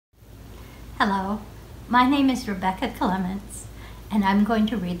Hello, my name is Andrew Clements, and I'm going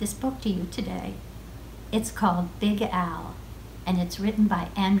to read this book to you today. It's called Big Al, and it's written by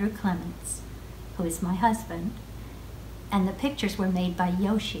Andrew Clements, who is my husband, and the pictures were made by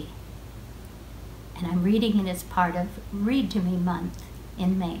Yoshi. And I'm reading it as part of Read to Me Month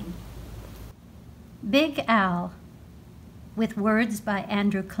in Maine. Big Al, with words by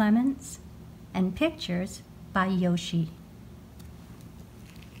Andrew Clements and pictures by Yoshi.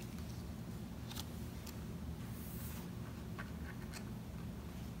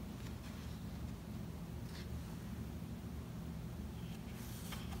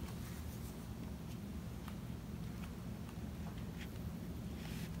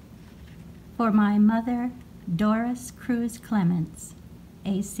 For my mother, Doris Cruz Clements,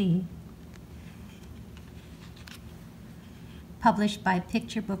 A.C. Published by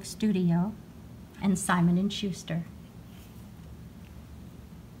Picture Book Studio and Simon Schuster.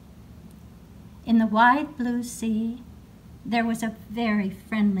 In the wide blue sea, there was a very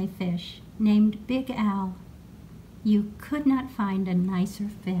friendly fish named Big Al. You could not find a nicer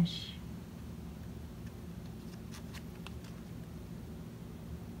fish.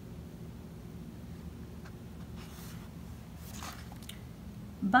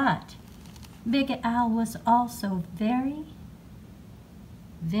 But Big Al was also very,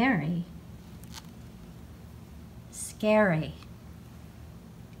 very scary.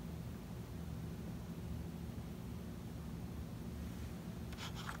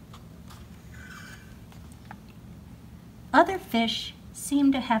 Other fish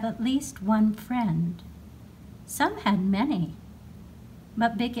seemed to have at least one friend. Some had many,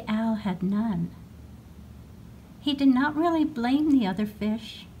 but Big Al had none. He did not really blame the other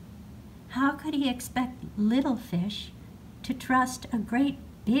fish. How could he expect little fish to trust a great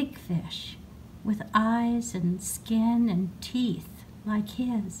big fish with eyes and skin and teeth like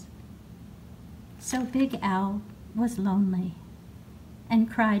his? So Big Al was lonely and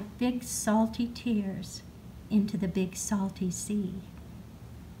cried big salty tears into the big salty sea.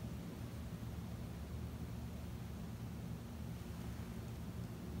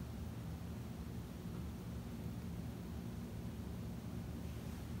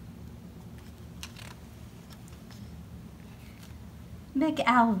 Big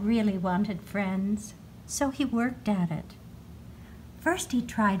Al really wanted friends, so he worked at it. First he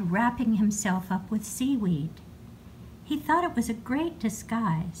tried wrapping himself up with seaweed. He thought it was a great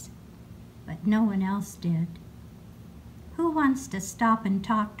disguise, but no one else did. Who wants to stop and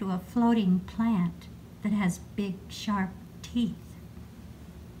talk to a floating plant that has big, sharp teeth?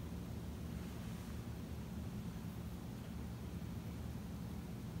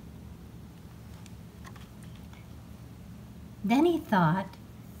 Then he thought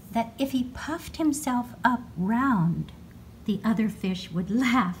that if he puffed himself up round, the other fish would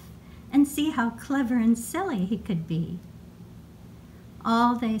laugh and see how clever and silly he could be.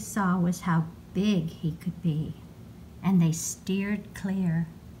 All they saw was how big he could be, and they steered clear.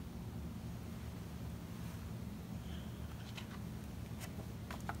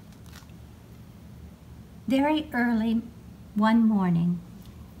 Very early one morning,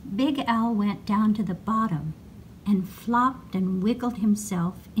 Big Al went down to the bottom and flopped and wiggled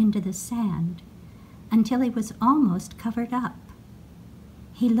himself into the sand until he was almost covered up.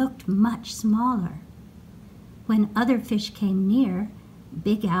 He looked much smaller. When other fish came near,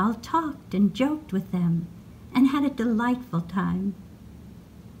 Big Al talked and joked with them and had a delightful time.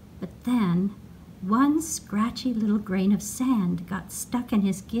 But then one scratchy little grain of sand got stuck in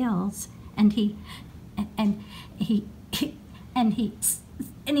his gills, and he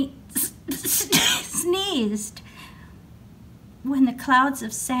sneezed. When the clouds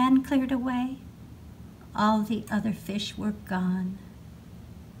of sand cleared away, all the other fish were gone.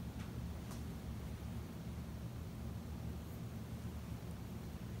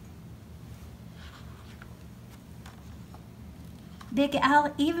 Big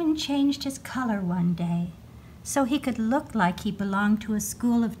Al even changed his color one day, so he could look like he belonged to a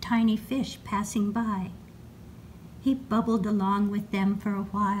school of tiny fish passing by. He bubbled along with them for a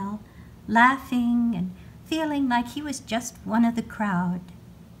while, laughing and feeling like he was just one of the crowd.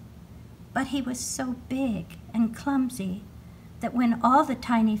 But he was so big and clumsy that when all the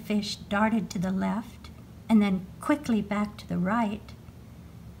tiny fish darted to the left and then quickly back to the right,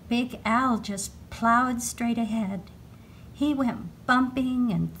 Big Al just plowed straight ahead. He went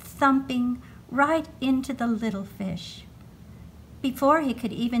bumping and thumping right into the little fish. Before he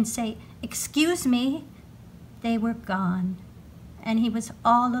could even say, "Excuse me," they were gone, and he was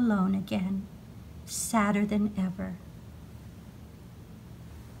all alone again, sadder than ever.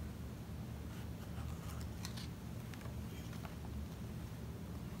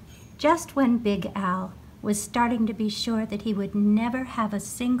 Just when Big Al was starting to be sure that he would never have a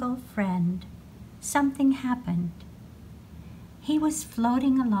single friend, something happened. He was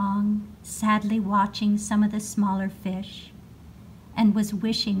floating along, sadly watching some of the smaller fish, and was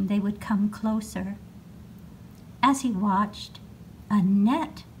wishing they would come closer. As he watched, a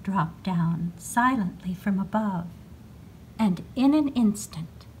net dropped down silently from above, and in an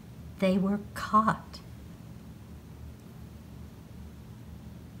instant they were caught.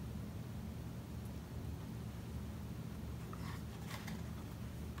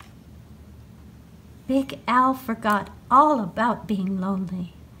 Big Al forgot all about being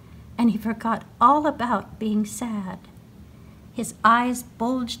lonely, and he forgot all about being sad. His eyes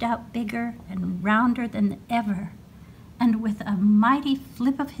bulged out bigger and rounder than ever, and with a mighty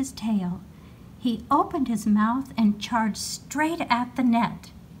flip of his tail, he opened his mouth and charged straight at the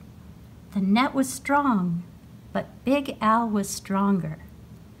net. The net was strong, but Big Al was stronger.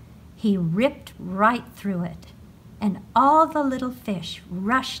 He ripped right through it, and all the little fish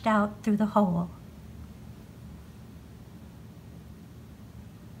rushed out through the hole.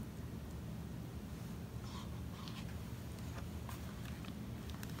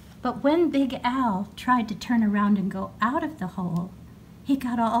 But when Big Al tried to turn around and go out of the hole, he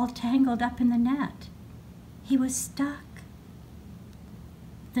got all tangled up in the net. He was stuck.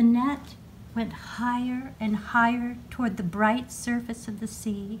 The net went higher and higher toward the bright surface of the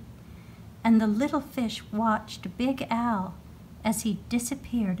sea, and the little fish watched Big Al as he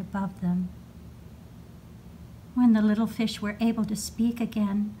disappeared above them. When the little fish were able to speak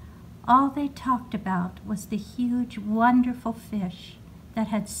again, all they talked about was the huge, wonderful fish that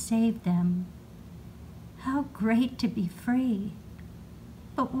had saved them. How great to be free!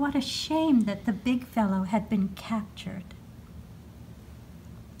 But what a shame that the big fellow had been captured.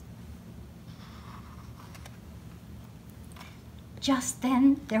 Just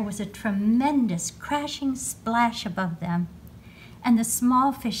then there was a tremendous crashing splash above them, and the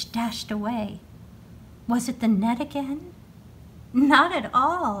small fish dashed away. Was it the net again? Not at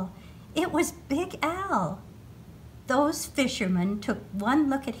all. It was Big Al. Those fishermen took one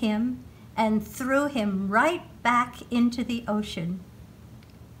look at him and threw him right back into the ocean.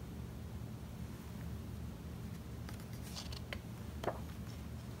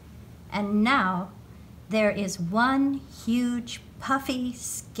 And now there is one huge, puffy,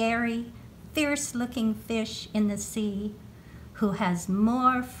 scary, fierce-looking fish in the sea who has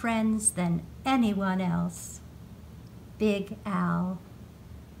more friends than anyone else. Big Al.